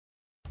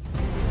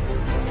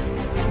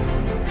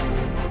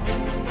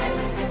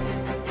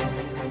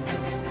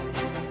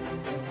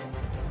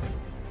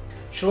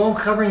Shalom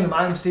Chavrim,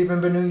 I'm Stephen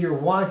Benu. You're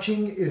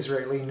watching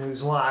Israeli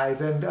News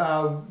Live,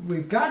 and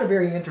we've got a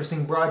very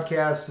interesting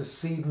broadcast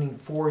this evening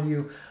for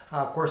you.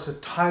 Of course, the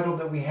title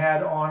that we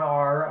had on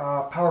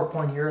our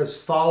PowerPoint here is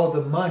Follow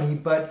the Money,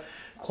 but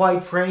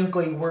quite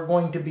frankly, we're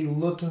going to be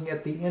looking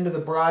at the end of the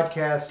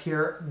broadcast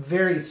here.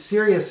 Very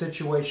serious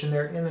situation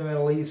there in the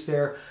Middle East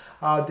there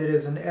that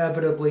is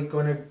inevitably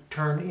going to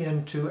turn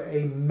into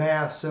a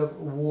massive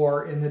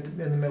war in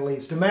the Middle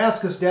East.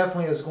 Damascus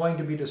definitely is going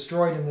to be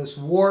destroyed in this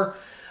war.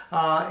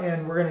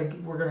 And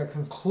we're gonna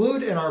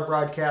conclude in our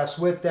broadcast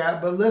with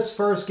that. But let's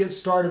first get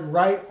started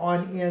right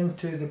on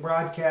into the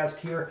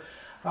broadcast here.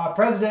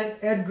 President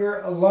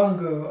Edgar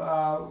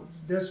Lungu,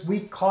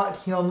 we caught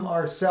him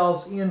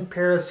ourselves in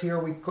Paris here.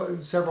 We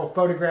caught several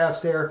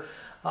photographs there.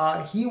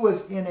 He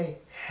was in a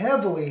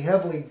heavily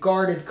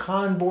guarded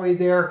convoy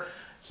there.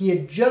 He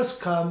had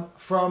just come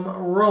from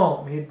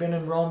Rome. He had been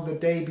in Rome the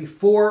day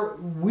before.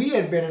 We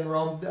had been in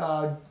Rome,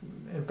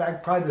 in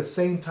fact, probably the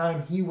same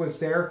time he was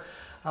there.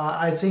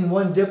 I'd seen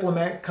one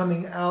diplomat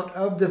coming out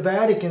of the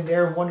Vatican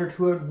there and wondered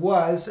who it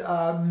was.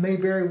 May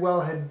very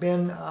well have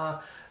been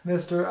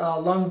Mr.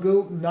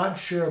 Lungu, not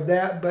sure of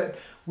that, but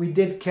we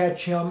did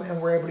catch him and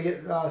were able to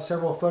get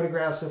several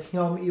photographs of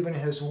him, even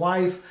his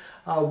wife,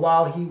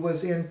 while he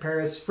was in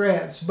Paris,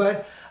 France.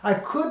 But I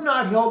could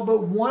not help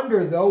but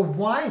wonder, though,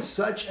 why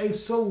such a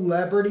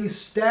celebrity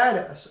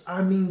status?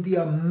 I mean, the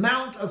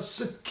amount of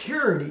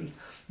security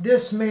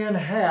this man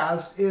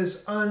has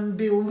is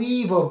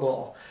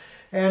unbelievable.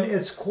 And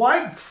it's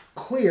quite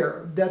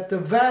clear that the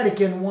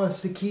Vatican wants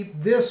to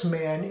keep this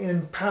man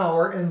in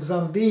power in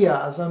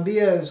Zambia.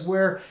 Zambia is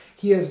where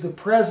he is the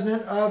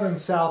president of in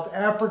South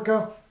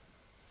Africa.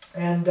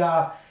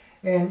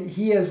 And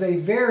he is a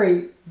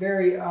very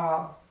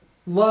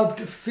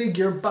loved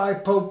figure by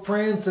Pope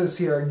Francis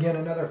here. Again,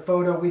 another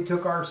photo we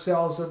took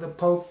ourselves of the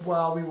Pope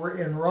while we were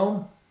in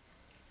Rome.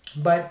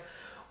 But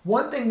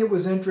one thing that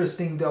was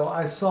interesting, though,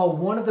 I saw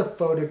one of the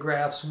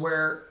photographs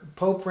where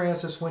Pope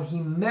Francis, when he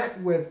met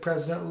with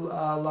President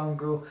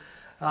Lungu,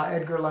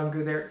 Edgar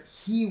Lungu there,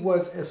 he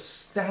was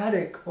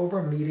ecstatic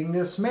over meeting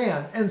this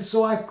man. And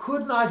so I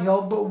could not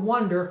help but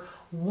wonder,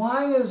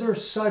 why is there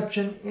such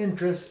an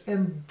interest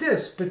in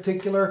this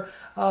particular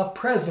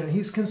president?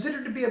 He's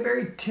considered to be a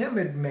very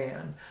timid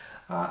man.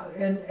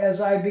 And as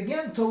I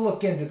began to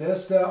look into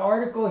this, the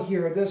article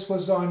here, this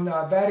was on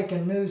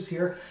Vatican News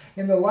here,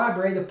 in the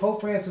library, the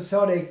Pope Francis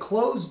held a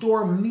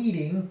closed-door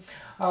meeting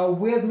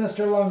with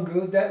Mr.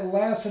 Lungu that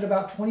lasted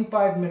about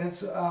 25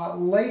 minutes.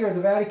 Later,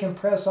 the Vatican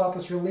press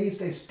office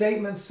released a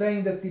statement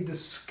saying that the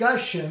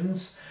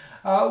discussions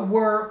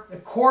were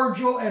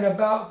cordial and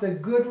about the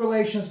good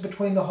relations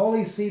between the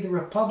Holy See, the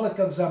Republic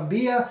of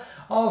Zambia.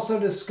 Also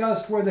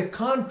discussed were the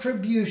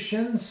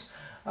contributions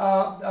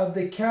of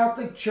the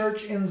Catholic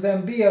Church in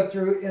Zambia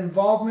through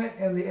involvement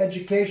in the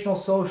educational,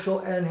 social,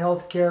 and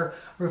healthcare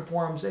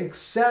reforms,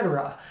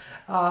 etc.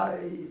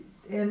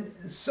 And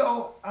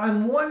so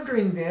I'm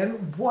wondering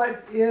then,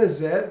 what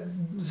is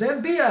it?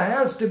 Zambia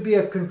has to be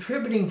a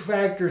contributing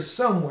factor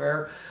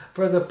somewhere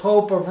for the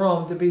Pope of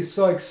Rome to be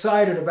so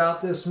excited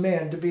about this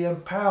man to be in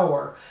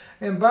power.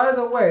 And by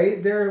the way,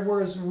 there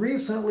was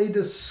recently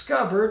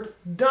discovered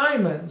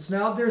diamonds.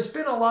 Now, there's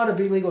been a lot of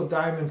illegal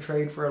diamond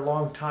trade for a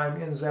long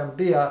time in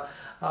Zambia,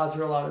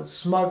 through a lot of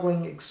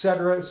smuggling,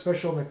 etc.,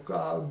 especially on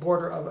the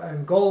border of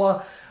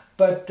Angola.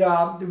 But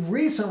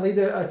recently,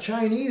 a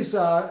Chinese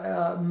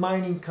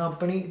mining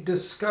company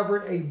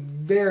discovered a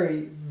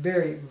very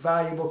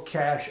valuable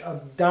cache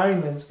of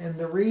diamonds in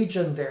the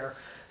region there.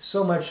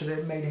 So much that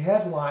it made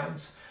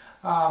headlines.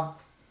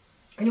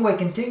 Anyway,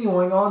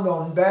 continuing on,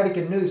 though, in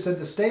Vatican News, said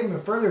the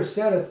statement further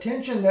said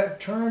attention that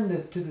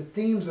turned to the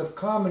themes of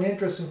common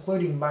interest,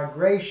 including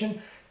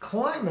migration,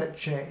 climate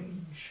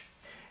change,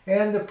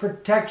 and the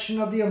protection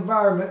of the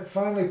environment.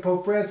 Finally,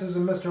 Pope Francis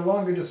and Mr.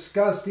 Lungu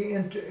discussed the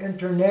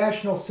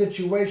international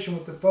situation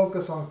with the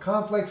focus on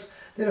conflicts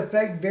that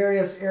affect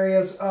various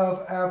areas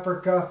of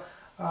Africa.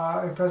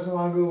 And President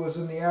Lungu was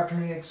in the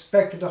afternoon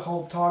expected to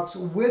hold talks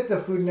with the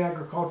Food and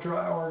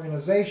Agricultural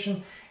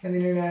Organization and the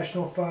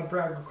International Fund for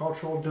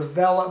Agricultural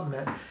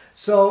Development.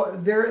 So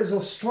there is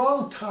a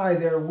strong tie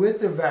there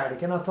with the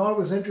Vatican. I thought it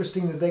was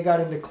interesting that they got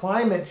into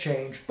climate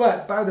change.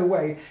 But, by the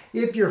way,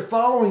 if you're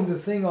following the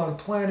thing on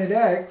Planet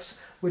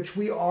X, which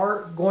we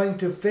are going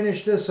to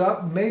finish this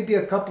up, maybe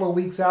a couple of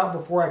weeks out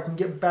before I can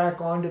get back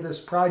onto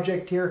this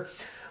project here.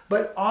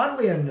 But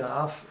oddly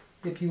enough,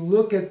 if you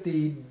look at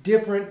the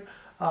different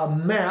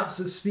maps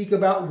that speak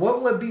about what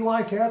will it be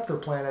like after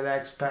Planet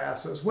X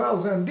passes. Well,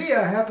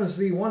 Zambia happens to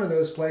be one of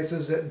those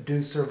places that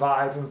do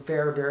survive and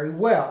fare very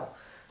well.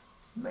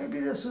 Maybe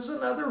this is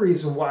another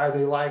reason why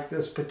they like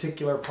this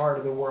particular part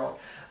of the world.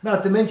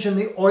 Not to mention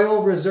the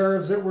oil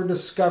reserves that were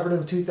discovered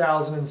in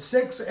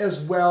 2006, as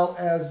well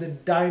as the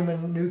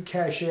new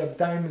cache of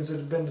diamonds that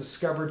have been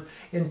discovered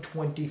in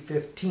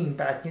 2015,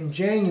 back in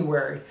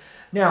January.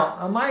 Now,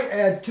 I might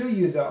add to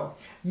you, though,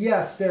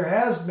 yes, there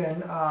has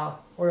been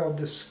oil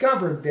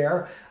discovered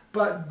there,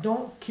 But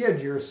don't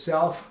kid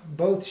yourself.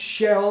 Both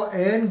Shell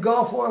and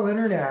Gulf Oil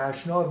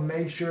International have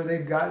made sure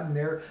they've gotten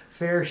their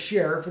fair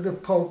share for the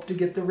Pope to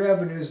get the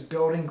revenues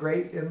building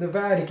great in the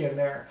Vatican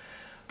there.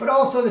 But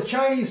also the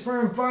Chinese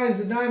firm finds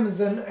the diamonds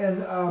in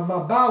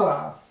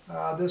Mabala.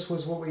 This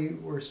was what we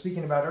were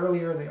speaking about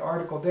earlier, the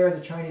article there.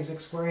 The Chinese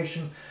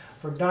exploration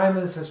for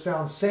diamonds has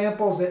found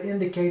samples that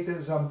indicate that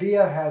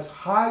Zambia has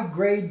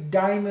high-grade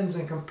diamonds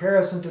in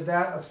comparison to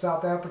that of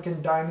South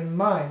African diamond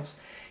mines.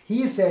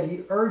 He said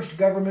he urged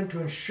government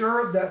to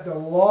ensure that the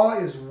law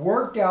is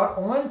worked out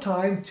on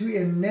time to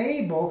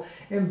enable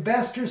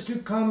investors to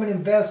come and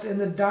invest in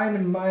the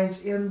diamond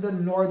mines in the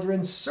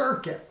Northern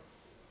Circuit.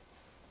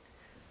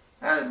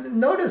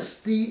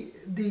 Notice the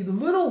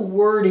little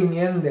wording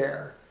in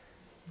there.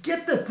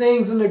 Get the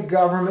things in the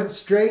government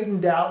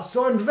straightened out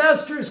so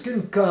investors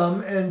can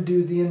come and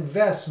do the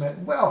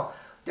investment. Well,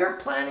 they're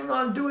planning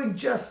on doing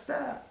just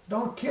that.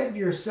 Don't kid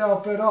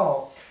yourself at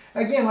all.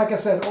 Again, like I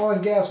said, oil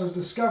and gas was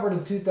discovered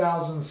in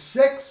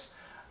 2006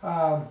 in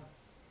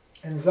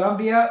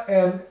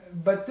Zambia,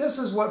 but this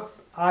is what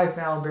I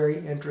found very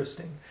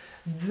interesting.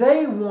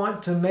 They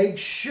want to make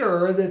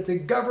sure that the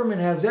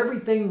government has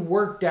everything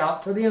worked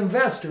out for the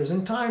investors,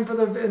 in time for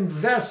the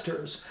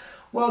investors.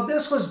 Well,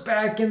 this was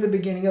back in the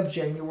beginning of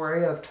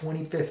January of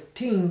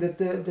 2015 that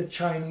the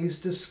Chinese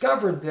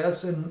discovered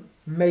this and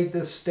made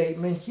this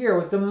statement here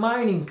with the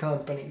mining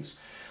companies.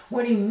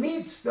 When he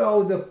meets,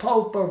 though, the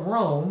Pope of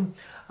Rome,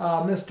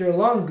 Mr.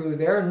 Lungu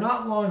there,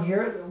 not long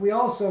here, we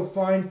also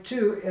find,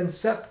 too, in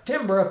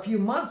September, a few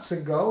months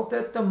ago,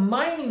 that the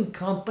mining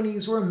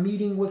companies were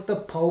meeting with the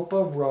Pope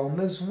of Rome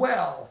as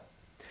well.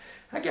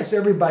 I guess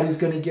everybody's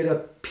going to get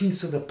a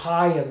piece of the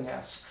pie in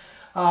this.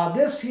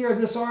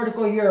 This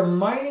article here,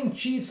 mining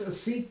chiefs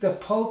seek the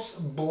Pope's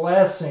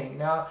blessing.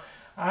 Now,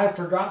 I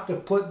forgot to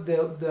put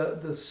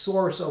the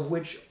source of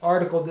which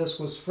article this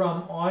was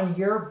from on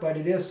here, but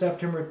it is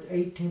September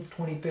 18th,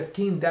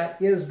 2015. That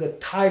is the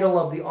title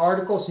of the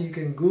article, so you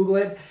can Google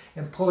it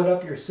and pull it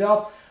up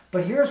yourself.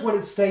 But here's what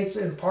it states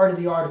in part of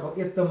the article.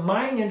 If the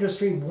mining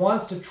industry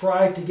wants to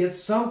try to get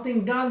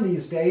something done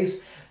these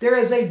days, there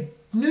is a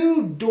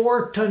new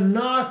door to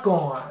knock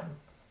on.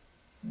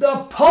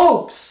 The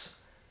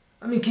Pope's.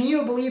 I mean, can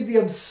you believe the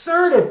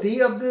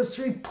absurdity of this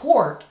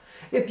report?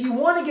 If you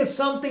want to get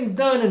something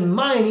done in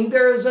mining,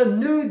 there is a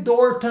new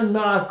door to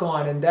knock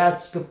on, and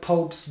that's the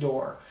Pope's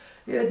door.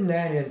 Isn't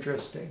that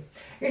interesting?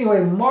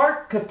 Anyway,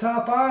 Mark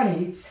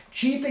Katafani,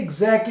 chief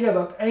executive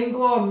of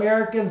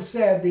Anglo-American,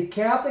 said the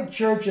Catholic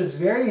Church is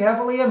very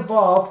heavily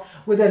involved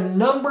with a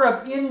number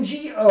of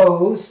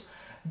NGOs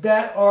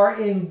that are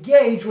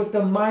engaged with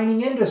the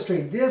mining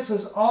industry. This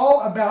is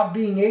all about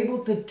being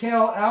able to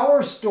tell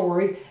our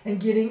story and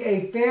getting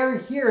a fair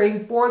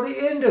hearing for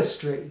the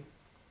industry.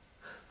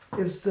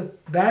 Is the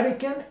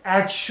Vatican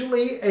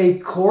actually a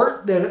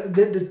court that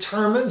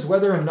determines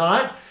whether or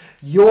not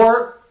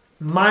your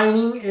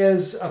mining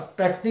is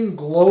affecting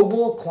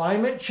global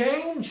climate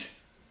change?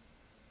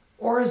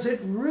 Or is it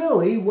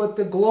really what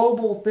the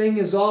global thing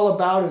is all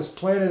about is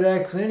Planet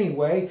X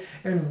anyway,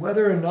 and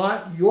whether or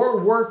not your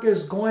work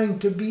is going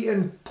to be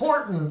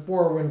important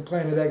for when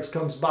Planet X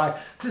comes by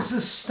to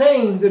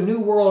sustain the new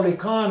world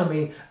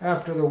economy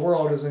after the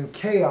world is in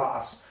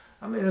chaos?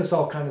 I mean, it's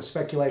all kind of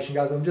speculation,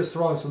 guys. I'm just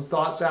throwing some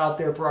thoughts out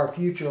there for our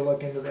future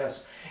look into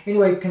this.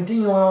 Anyway,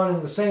 continuing on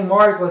in the same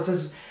article, it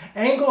says,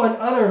 Anglo and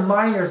other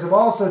miners have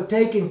also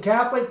taken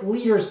Catholic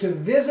leaders to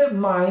visit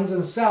mines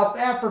in South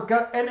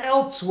Africa and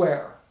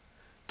elsewhere.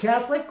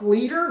 Catholic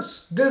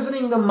leaders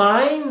visiting the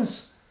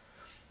mines?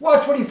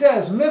 Watch what he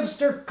says.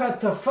 Mr.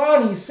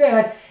 Katafani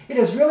said, it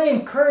is really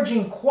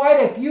encouraging quite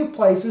a few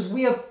places.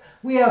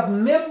 We have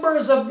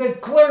members of the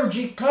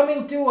clergy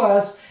coming to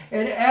us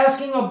and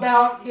asking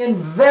about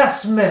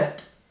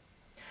investment.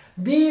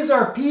 These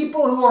are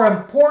people who are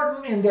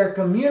important in their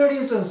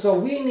communities, and so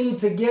we need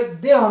to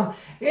get them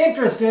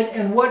interested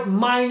in what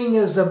mining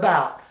is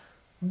about.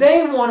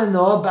 They want to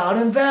know about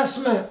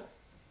investment.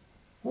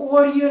 Well,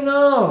 what do you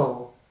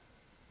know?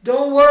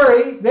 Don't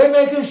worry, they're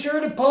making sure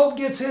the Pope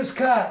gets his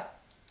cut.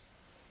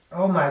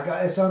 Oh my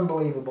God, it's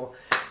unbelievable.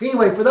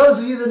 Anyway, for those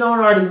of you that don't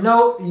already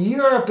know,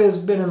 Europe has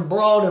been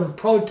embroiled in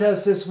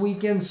protests this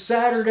weekend.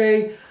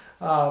 Saturday,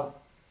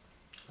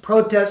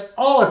 protests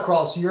all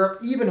across Europe,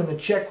 even in the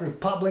Czech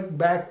Republic,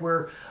 back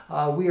where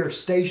we are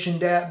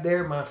stationed at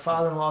there. My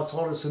father-in-law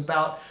told us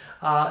about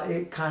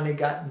it kind of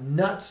got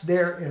nuts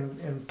there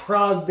in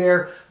Prague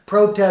there.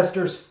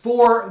 Protesters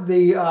for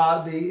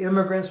the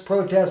immigrants,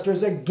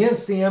 protesters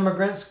against the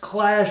immigrants,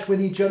 clashed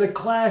with each other,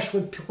 clashed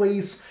with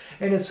police,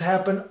 and it's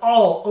happened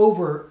all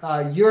over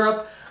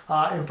Europe.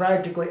 In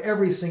practically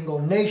every single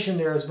nation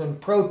there has been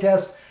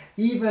protests.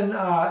 Even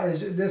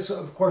as this,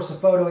 of course, the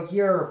photo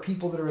here are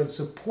people that are in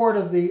support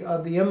of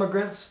the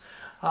immigrants,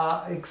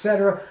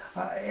 etc.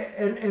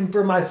 And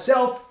for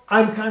myself,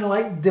 I'm kind of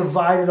like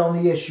divided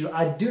on the issue.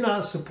 I do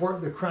not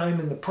support the crime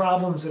and the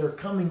problems that are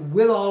coming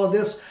with all of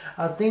this.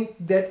 I think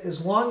that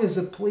as long as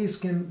the police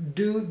can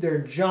do their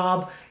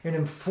job in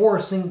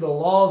enforcing the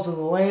laws of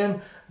the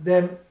land,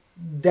 then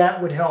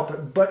that would help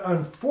it. But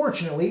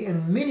unfortunately,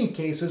 in many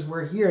cases,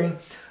 we're hearing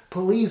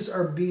police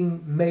are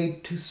being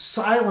made to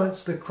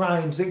silence the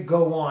crimes that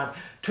go on,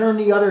 turn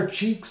the other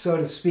cheek, so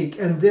to speak.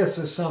 And this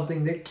is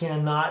something that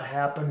cannot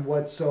happen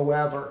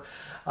whatsoever.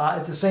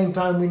 At the same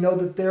time, we know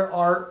that there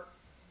are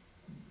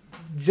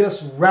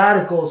just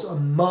radicals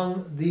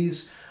among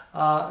these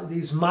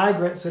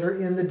migrants that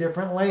are in the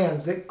different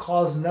lands that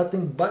cause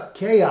nothing but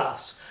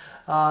chaos.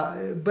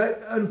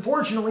 But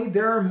unfortunately,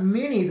 there are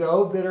many,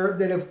 though,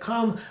 that have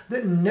come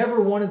that never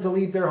wanted to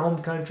leave their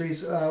home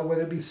countries,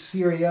 whether it be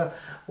Syria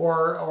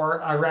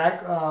or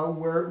Iraq,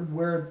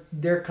 where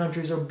their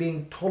countries are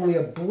being totally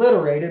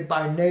obliterated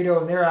by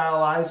NATO and their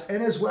allies,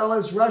 and as well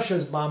as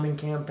Russia's bombing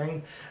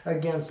campaign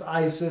against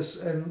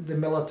ISIS and the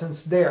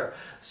militants there.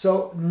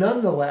 So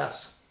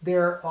nonetheless,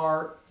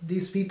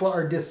 these people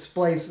are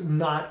displaced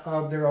not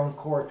of their own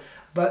accord.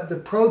 But the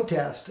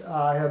protests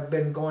have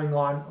been going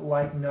on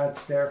like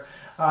nuts there.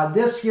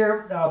 This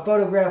here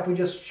photograph we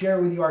just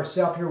shared with you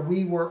ourselves here,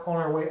 we were on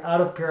our way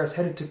out of Paris,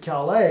 headed to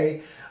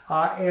Calais.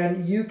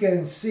 And you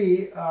can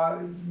see,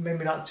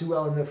 maybe not too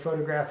well in the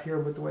photograph here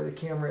with the way the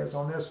camera is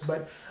on this,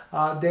 but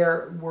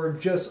there were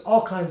just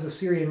all kinds of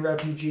Syrian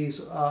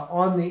refugees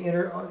on the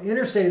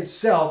interstate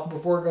itself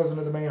before it goes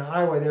into the main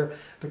highway there,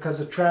 because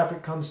the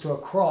traffic comes to a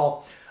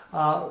crawl.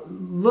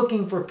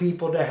 Looking for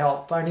people to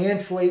help,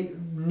 financially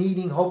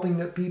needing, hoping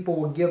that people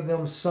will give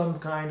them some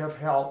kind of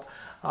help.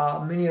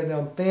 Many of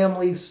them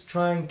families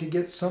trying to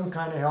get some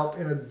kind of help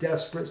in a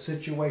desperate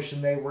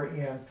situation they were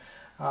in.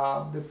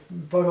 The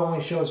photo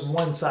only shows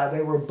one side.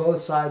 They were both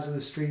sides of the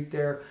street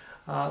there.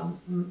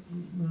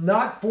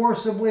 Not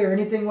forcibly or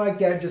anything like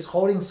that, just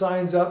holding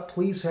signs up,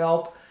 please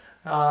help.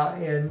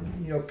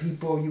 And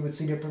people, you would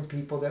see different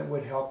people that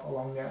would help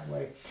along that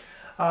way.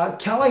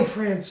 Calais,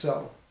 France,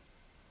 though.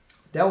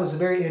 That was a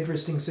very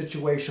interesting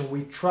situation.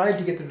 We tried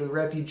to get to the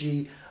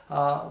refugee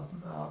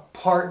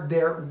part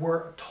there.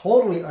 We're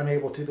totally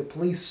unable to. The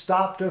police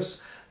stopped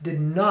us, did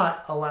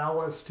not allow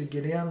us to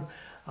get in.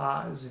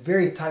 It was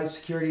very tight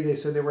security. They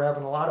said they were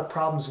having a lot of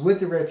problems with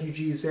the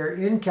refugees there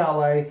in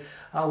Calais.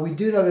 We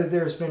do know that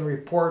there's been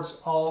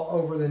reports all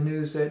over the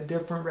news that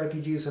different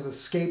refugees have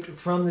escaped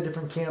from the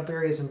different camp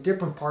areas in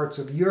different parts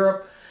of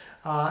Europe.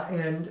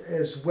 And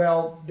as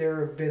well, there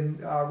have been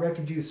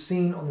refugees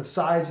seen on the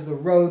sides of the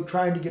road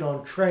trying to get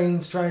on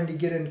trains, trying to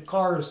get into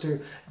cars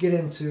to get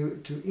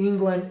into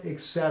England,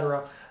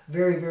 etc.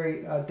 Very,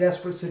 very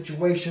desperate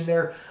situation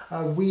there.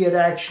 We had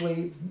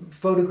actually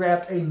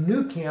photographed a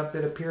new camp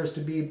that appears to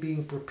be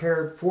being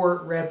prepared for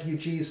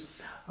refugees.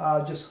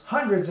 Just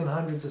hundreds and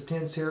hundreds of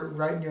tents here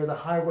right near the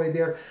highway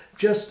there,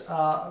 just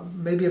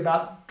maybe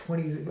about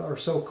 20 or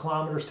so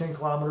kilometers, 10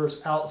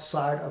 kilometers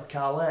outside of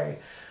Calais.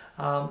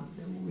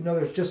 We know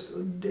it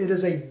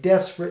is a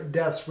desperate,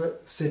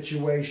 desperate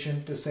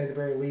situation, to say the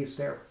very least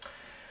there.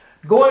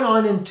 Going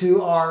on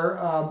into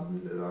our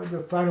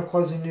the final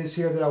closing news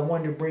here that I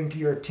wanted to bring to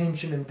your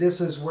attention, and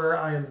this is where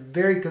I am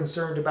very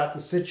concerned about the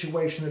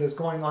situation that is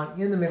going on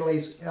in the Middle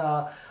East,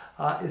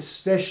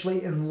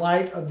 especially in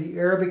light of the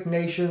Arabic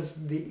nations,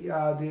 the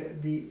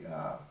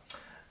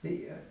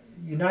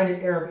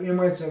United Arab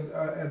Emirates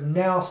have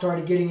now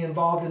started getting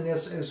involved in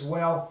this as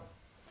well.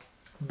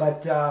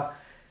 But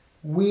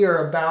we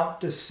are about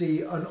to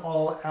see an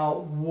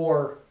all-out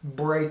war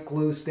break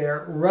loose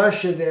there.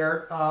 Russia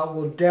there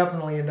will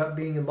definitely end up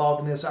being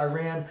involved in this.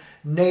 Iran,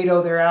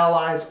 NATO, their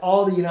allies,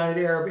 all the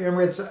United Arab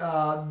Emirates,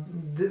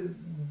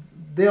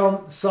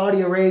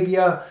 Saudi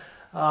Arabia,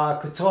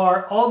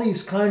 Qatar, all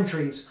these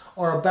countries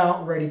are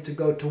about ready to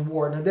go to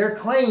war. Now their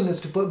claim is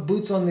to put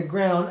boots on the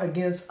ground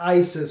against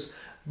ISIS,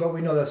 but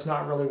we know that's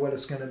not really what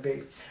it's going to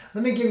be.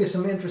 Let me give you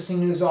some interesting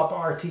news off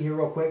RT here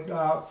real quick.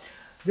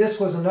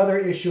 This was another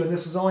issue, and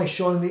this is only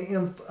showing the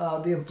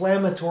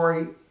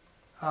inflammatory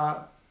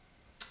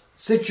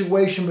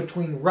situation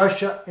between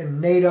Russia and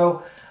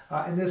NATO.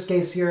 In this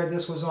case here,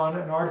 this was on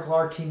an article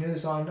RT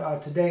News on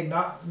today.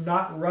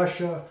 Not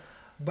Russia,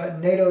 but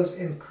NATO's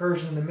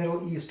incursion in the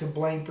Middle East to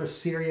blame for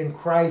Syrian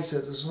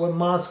crisis. This is what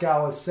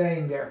Moscow is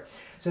saying there.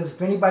 It says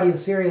if anybody in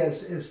Syria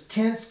is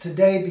tense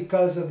today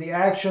because of the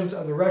actions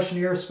of the Russian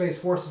airspace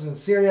forces in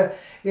Syria,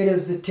 it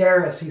is the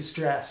terrorists, he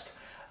stressed.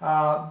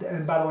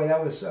 And by the way,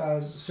 that was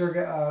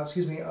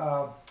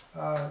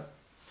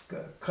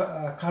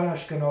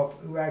Kanashkanov,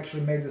 who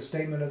actually made the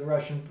statement of the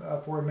Russian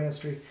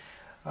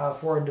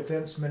Foreign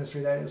Defense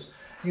Ministry, that is.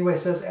 Anyway, it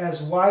says,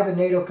 as why the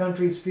NATO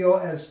countries feel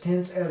as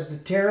tense as the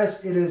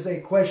terrorists, it is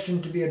a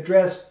question to be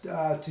addressed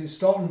to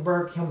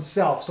Stoltenberg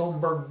himself.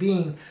 Stoltenberg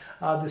being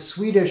the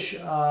Swedish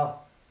man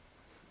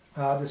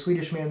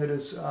that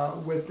is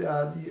with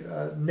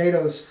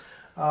NATO's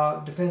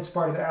defense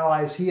party, the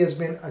Allies. He has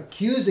been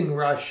accusing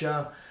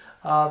Russia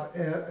of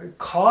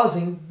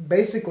causing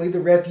basically the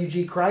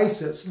refugee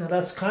crisis. Now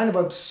that's kind of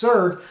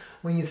absurd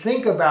when you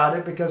think about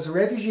it, because the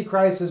refugee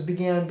crisis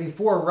began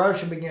before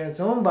Russia began its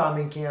own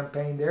bombing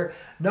campaign there.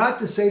 Not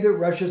to say that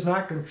Russia's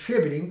not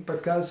contributing,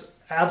 because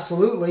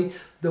absolutely,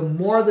 the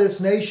more this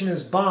nation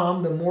is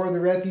bombed, the more the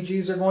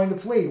refugees are going to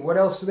flee. What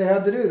else do they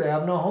have to do? They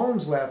have no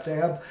homes left. They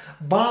have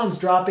bombs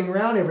dropping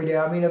around every day.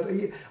 I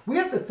mean, we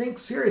have to think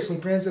seriously,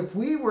 friends. If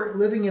we were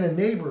living in a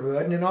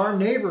neighborhood, and in our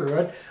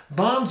neighborhood,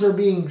 bombs are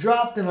being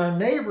dropped in our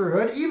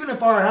neighborhood, even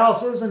if our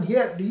house isn't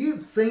hit, do you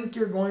think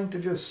you're going to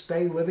just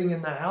stay living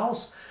in the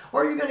house?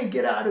 Or are you going to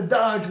get out of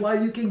Dodge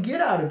while you can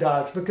get out of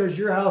Dodge, because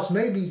your house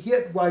may be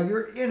hit while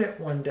you're in it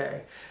one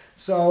day?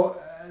 So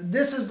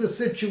this is the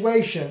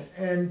situation,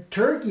 and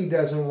Turkey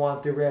doesn't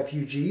want the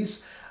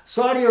refugees.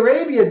 Saudi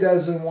Arabia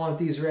doesn't want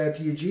these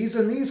refugees,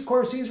 and of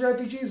course, these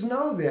refugees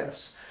know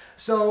this.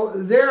 So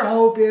their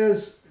hope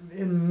is,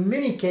 in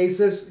many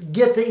cases,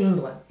 get to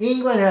England.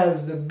 England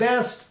has the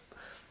best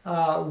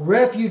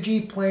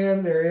refugee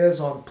plan there is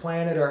on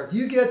planet Earth.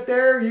 You get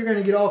there, you're going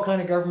to get all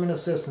kind of government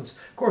assistance.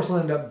 Of course,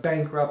 we'll end up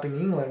bankrupting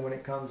England when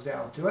it comes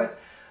down to it,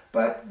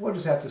 but we'll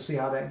just have to see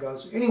how that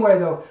goes. Anyway,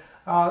 though,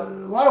 a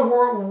lot of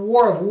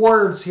war of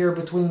words here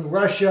between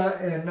Russia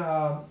and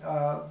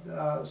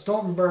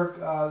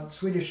Stoltenberg,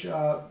 Swedish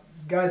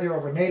guy there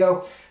over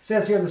NATO.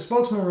 Says here, the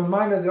spokesman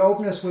reminded of the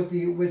openness with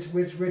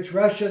which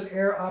Russia's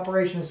air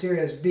operation in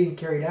Syria is being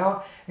carried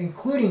out,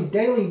 including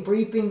daily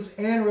briefings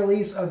and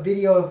release of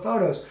video and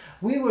photos.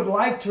 We would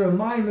like to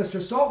remind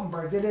Mr.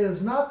 Stoltenberg that it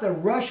is not the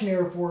Russian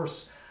Air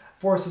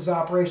Force's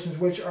operations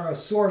which are a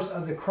source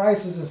of the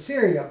crisis in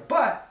Syria,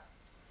 but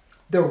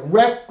the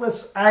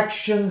reckless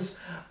actions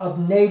of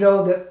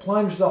NATO that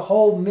plunged the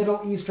whole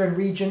Middle Eastern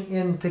region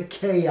into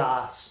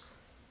chaos.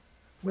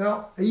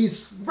 Well,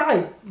 he's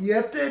right. You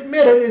have to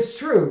admit it, it's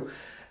true.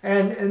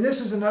 And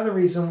this is another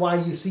reason why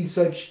you see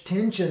such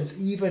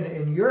tensions even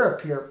in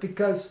Europe here,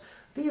 because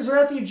these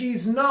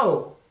refugees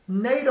know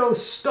NATO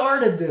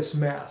started this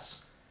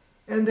mess.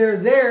 And they're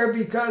there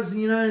because the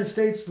United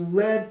States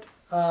led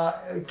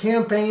a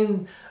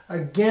campaign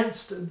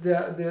against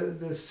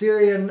the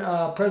Syrian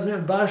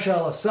President Bashar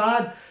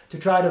al-Assad to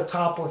try to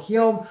topple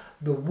him.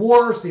 The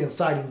wars, the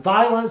inciting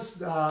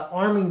violence,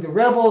 arming the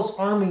rebels,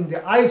 arming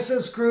the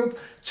ISIS group,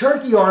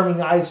 Turkey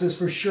arming ISIS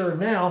for sure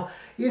now.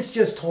 It's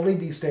just totally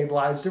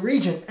destabilized the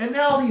region. And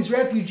now these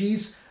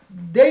refugees,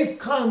 they've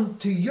come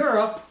to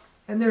Europe,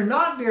 and they're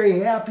not very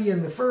happy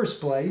in the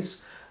first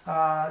place,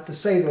 to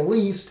say the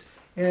least.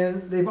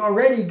 And they've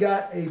already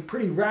got a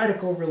pretty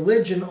radical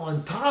religion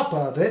on top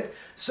of it.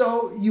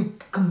 So you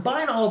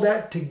combine all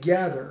that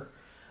together,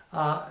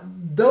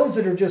 those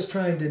that are just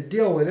trying to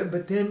deal with it,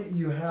 but then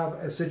you have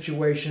a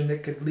situation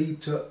that could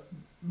lead to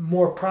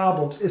more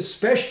problems,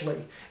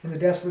 especially in the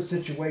desperate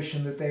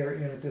situation that they are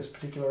in at this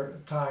particular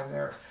time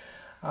there.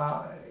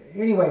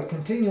 Anyway,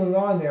 continuing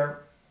on there.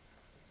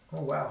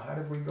 Oh, wow, how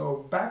did we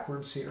go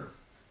backwards here?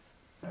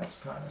 That's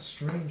kind of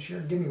strange here.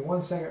 Give me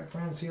 1 second,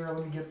 friends, here.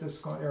 Let me get this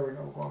going. There we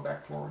go. We're going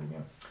back forward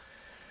again.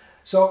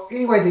 So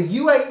anyway, the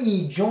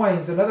UAE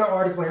joins, another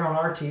article here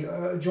on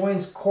RT,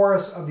 joins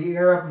chorus of the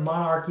Arab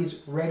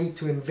monarchies ready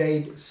to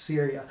invade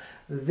Syria.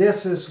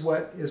 This is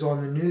what is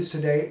on the news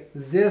today.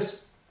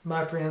 This,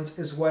 my friends,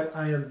 is what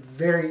I am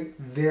very,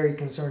 very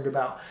concerned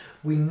about.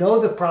 We know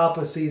the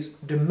prophecies.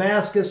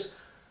 Damascus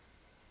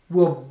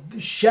will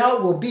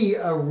be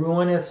a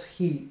ruinous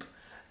heap.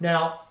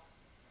 Now,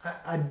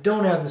 I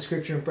don't have the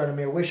scripture in front of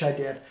me. I wish I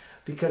did,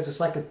 because it's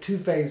like a two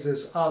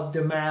phases of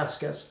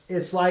Damascus.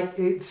 It's like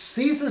it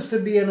ceases to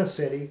be in a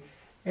city,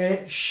 and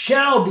it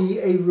shall be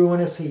a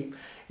ruinous heap.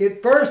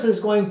 It first is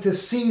going to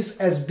cease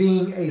as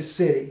being a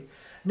city.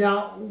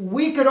 Now,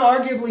 we could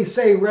arguably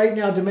say right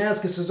now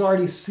Damascus has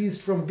already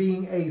ceased from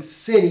being a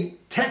city,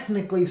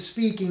 technically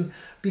speaking,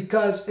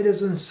 because it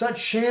is in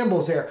such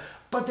shambles there.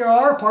 But there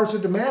are parts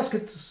of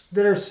Damascus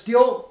that are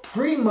still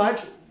pretty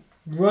much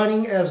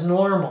running as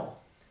normal.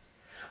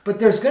 But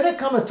there's going to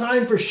come a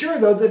time for sure,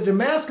 though, that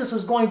Damascus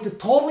is going to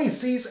totally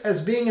cease as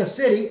being a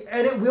city,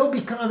 and it will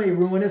become a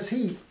ruinous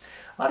heap.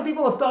 A lot of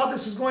people have thought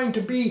this is going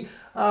to be,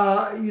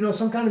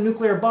 some kind of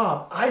nuclear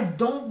bomb. I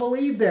don't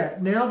believe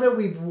that. Now that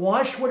we've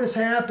watched what has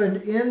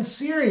happened in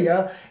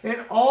Syria,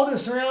 and all the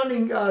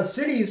surrounding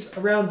cities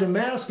around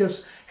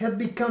Damascus have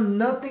become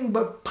nothing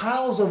but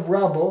piles of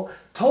rubble,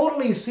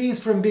 totally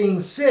ceased from being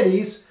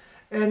cities,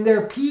 and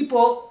their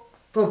people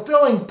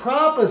fulfilling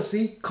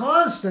prophecy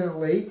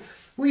constantly.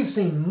 We've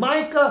seen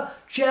Micah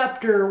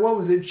chapter,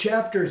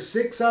 chapter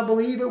 6, I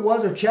believe it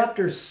was, or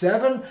chapter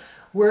 7,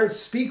 where it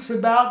speaks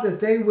about that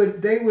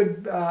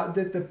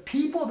that the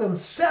people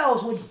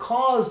themselves would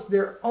cause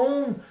their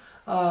own,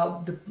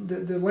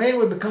 the land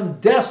would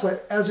become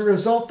desolate as a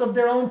result of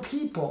their own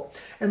people.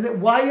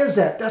 And why is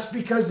that? That's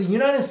because the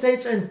United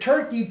States and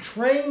Turkey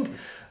trained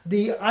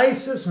the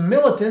ISIS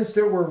militants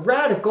that were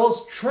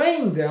radicals,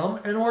 trained them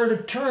in order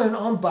to turn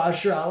on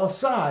Bashar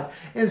al-Assad.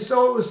 And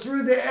so it was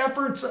through the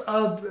efforts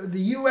of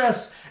the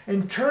U.S.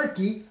 and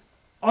Turkey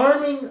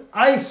arming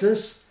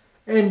ISIS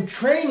and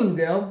training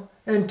them,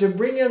 and to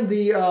bring in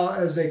the,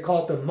 as they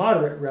call it, the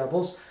moderate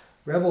rebels,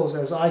 Rebels,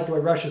 as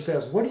Ayatollah Russia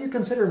says, what do you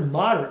consider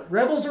moderate?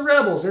 Rebels are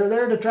rebels. They're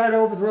there to try to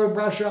overthrow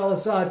Bashar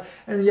al-Assad,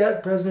 and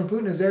yet President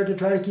Putin is there to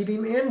try to keep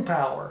him in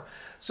power.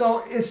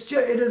 So it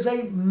is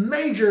a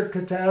major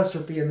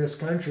catastrophe in this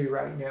country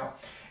right now.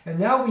 And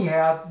now we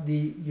have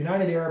the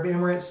United Arab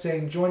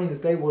Emirates joining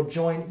that they will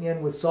join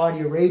in with Saudi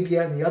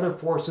Arabia and the other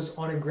forces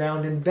on a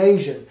ground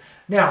invasion.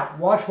 Now,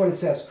 watch what it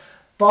says.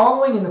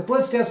 Following in the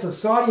footsteps of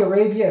Saudi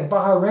Arabia and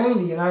Bahrain,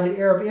 the United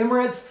Arab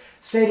Emirates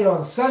stated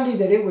on Sunday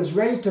that it was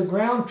ready to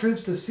ground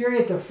troops to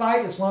Syria to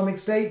fight Islamic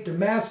State.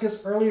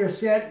 Damascus earlier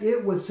said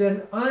it would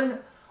send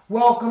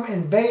unwelcome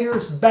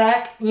invaders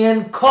back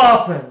in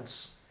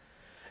coffins.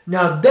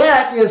 Now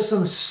that is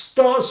some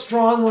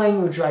strong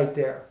language right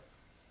there.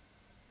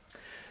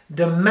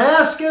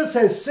 Damascus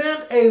has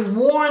sent a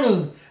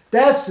warning.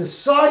 That's to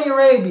Saudi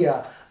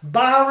Arabia,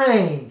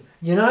 Bahrain,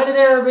 United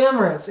Arab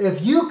Emirates.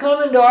 If you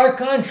come into our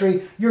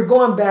country, you're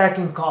going back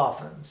in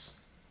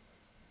coffins.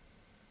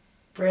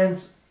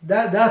 Friends,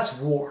 that's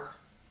war.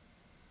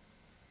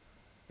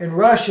 And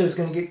Russia is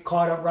going to get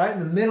caught up right in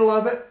the middle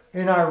of it.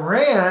 And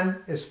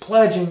Iran is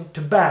pledging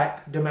to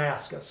back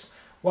Damascus.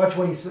 Watch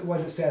what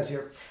it says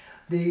here.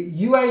 The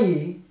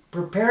UAE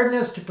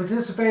preparedness to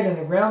participate in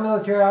a ground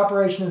military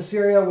operation in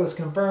Syria was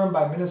confirmed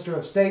by Minister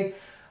of State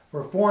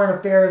for Foreign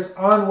Affairs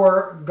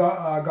Anwar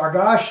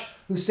Gargash,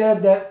 who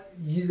said that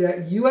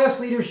U.S.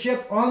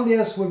 leadership on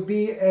this would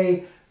be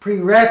a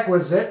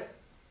prerequisite.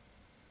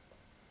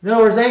 In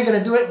other words, they ain't going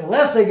to do it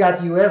unless they got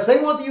the U.S.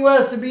 They want the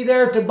U.S. to be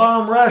there to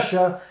bomb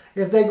Russia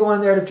if they go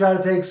in there to try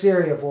to take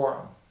Syria for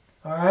them.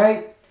 All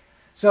right?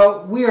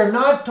 So we are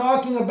not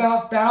talking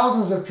about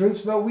thousands of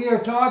troops, but we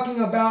are talking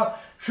about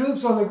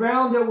troops on the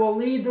ground that will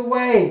lead the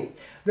way,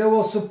 that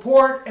will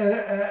support,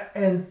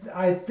 and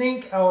I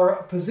think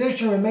our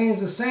position remains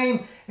the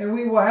same, and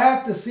we will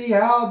have to see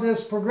how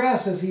this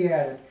progresses, he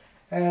added,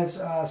 as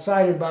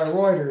cited by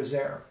Reuters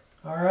there.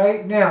 All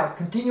right? Now,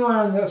 continuing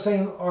on the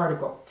same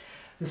article.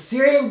 The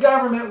Syrian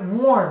government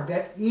warned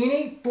that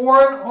any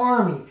foreign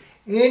army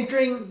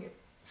entering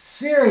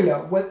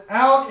Syria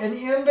without an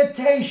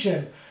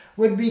invitation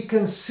would be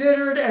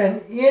considered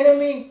an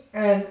enemy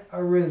and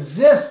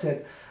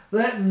resisted.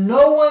 Let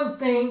no one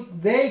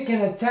think they can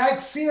attack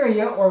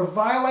Syria or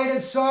violate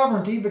its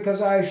sovereignty,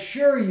 because I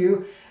assure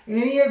you,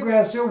 any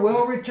aggressor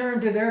will return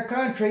to their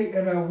country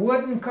in a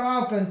wooden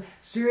coffin,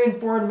 Syrian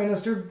Foreign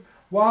Minister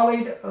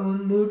Walid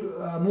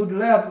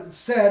Muad'Dib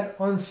said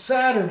on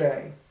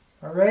Saturday.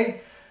 All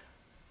right?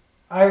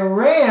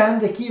 Iran,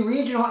 the key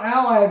regional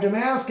ally of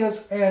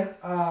Damascus and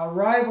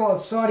rival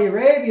of Saudi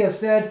Arabia,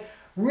 said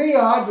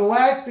Riyadh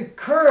lacked the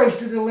courage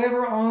to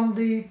deliver on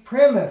the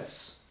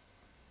premise.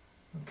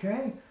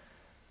 Okay?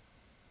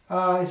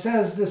 It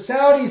says, the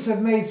Saudis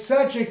have made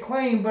such a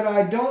claim, but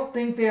I don't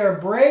think they are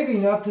brave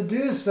enough to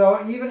do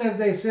so. Even if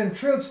they send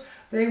troops,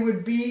 they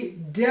would be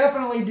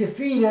definitely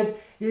defeated.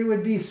 It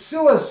would be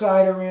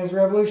suicide, Iran's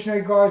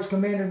Revolutionary Guards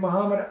Commander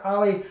Muhammad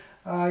Ali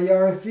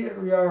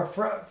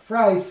Yarafri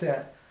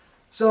said.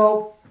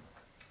 So,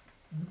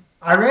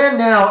 Iran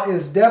now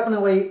is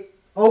definitely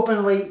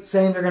openly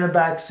saying they're going to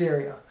back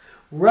Syria.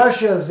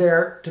 Russia is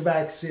there to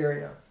back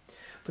Syria.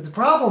 But the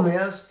problem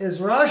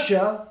is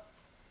Russia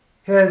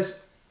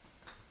has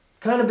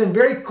kind of been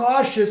very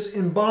cautious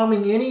in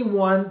bombing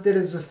anyone that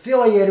is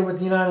affiliated with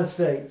the United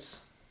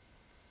States,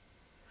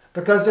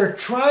 because they're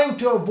trying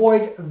to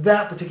avoid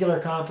that particular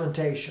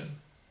confrontation.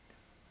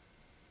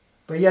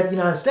 But yet the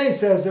United States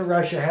says that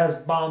Russia has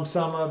bombed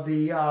some of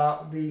the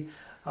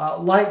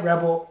light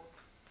rebel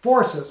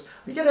forces.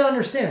 You got to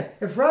understand,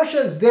 if Russia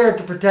is there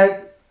to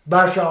protect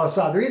Bashar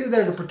al-Assad, they're either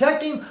there to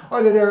protect him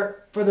or they're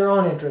there for their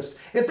own interest.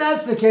 If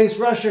that's the case,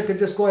 Russia could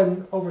just go ahead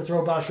and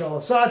overthrow Bashar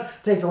al-Assad,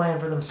 take the land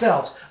for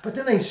themselves. But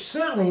then they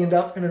certainly end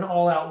up in an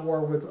all-out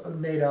war with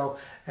NATO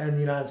and the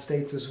United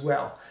States as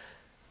well.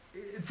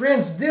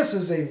 Friends, this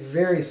is a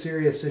very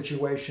serious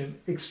situation,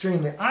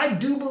 extremely. I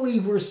do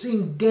believe we're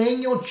seeing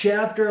Daniel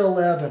chapter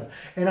 11,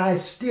 and I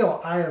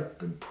have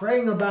been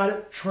praying about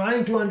it,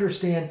 trying to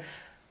understand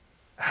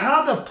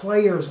how the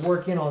players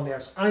work in on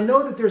this. I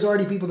know that there's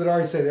already people that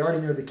already say they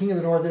already know the king of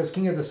the north is,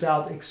 king of the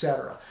south,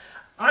 etc.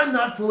 I'm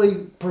not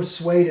fully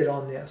persuaded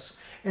on this.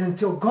 And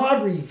until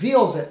God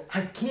reveals it,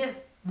 I can't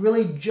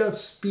really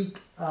just speak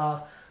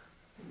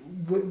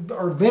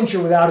or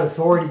venture without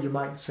authority, you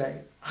might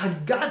say.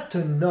 I've got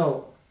to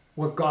know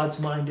what God's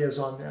mind is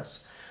on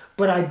this.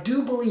 But I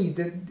do believe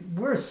that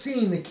we're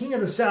seeing the king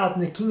of the south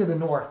and the king of the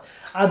north.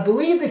 I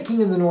believe the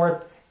king of the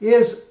north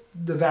is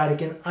the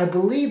Vatican. I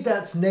believe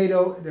that's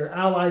NATO, their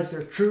allies,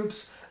 their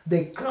troops.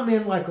 They come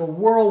in like a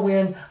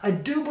whirlwind. I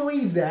do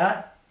believe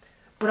that,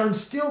 but I'm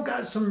still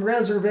got some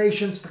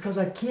reservations because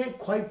I can't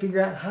quite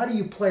figure out how do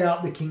you play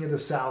out the king of the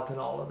south in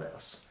all of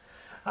this.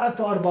 I've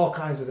thought of all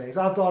kinds of things.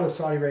 I've thought of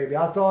Saudi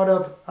Arabia. I've thought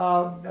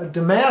of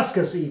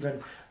Damascus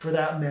even, for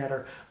that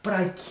matter. But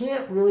I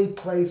can't really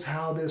place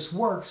how this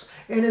works.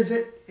 And as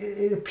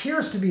it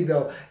appears to be,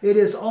 though, it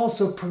is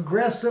also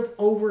progressive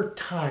over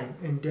time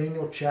in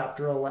Daniel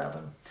chapter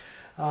 11.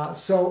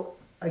 So,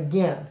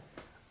 again,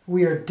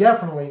 we are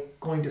definitely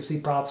going to see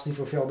prophecy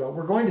fulfilled.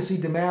 We're going to see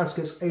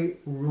Damascus a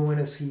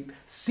ruinous heap,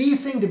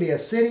 ceasing to be a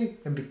city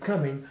and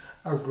becoming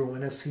a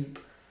ruinous heap.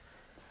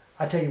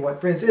 I tell you what,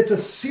 friends, it's a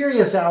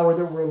serious hour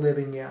that we're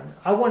living in.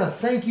 I want to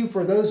thank you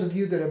for those of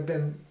you that have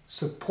been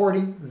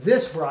supporting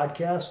this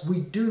broadcast.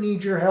 We do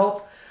need your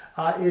help.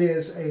 It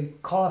is a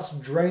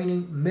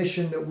cost-draining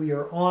mission that we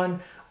are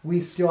on.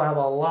 We still have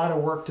a lot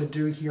of work to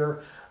do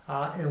here,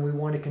 and we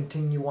want to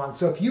continue on.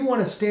 So if you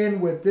want to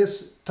stand with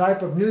this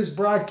type of news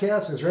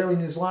broadcast, Israeli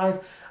News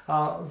Live,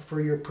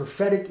 for your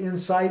prophetic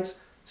insights,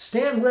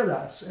 stand with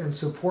us and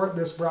support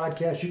this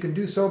broadcast. You can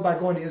do so by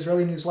going to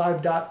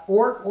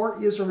IsraeliNewsLive.org or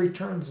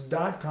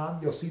IsraelReturns.com.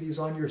 You'll see these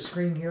on your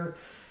screen here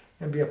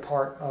and be a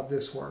part of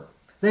this work.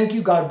 Thank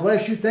you. God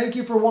bless you. Thank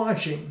you for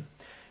watching.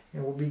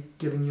 And we'll be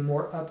giving you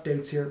more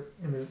updates here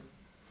in the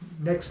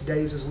next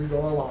days as we go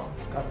along.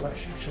 God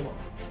bless you. Shalom.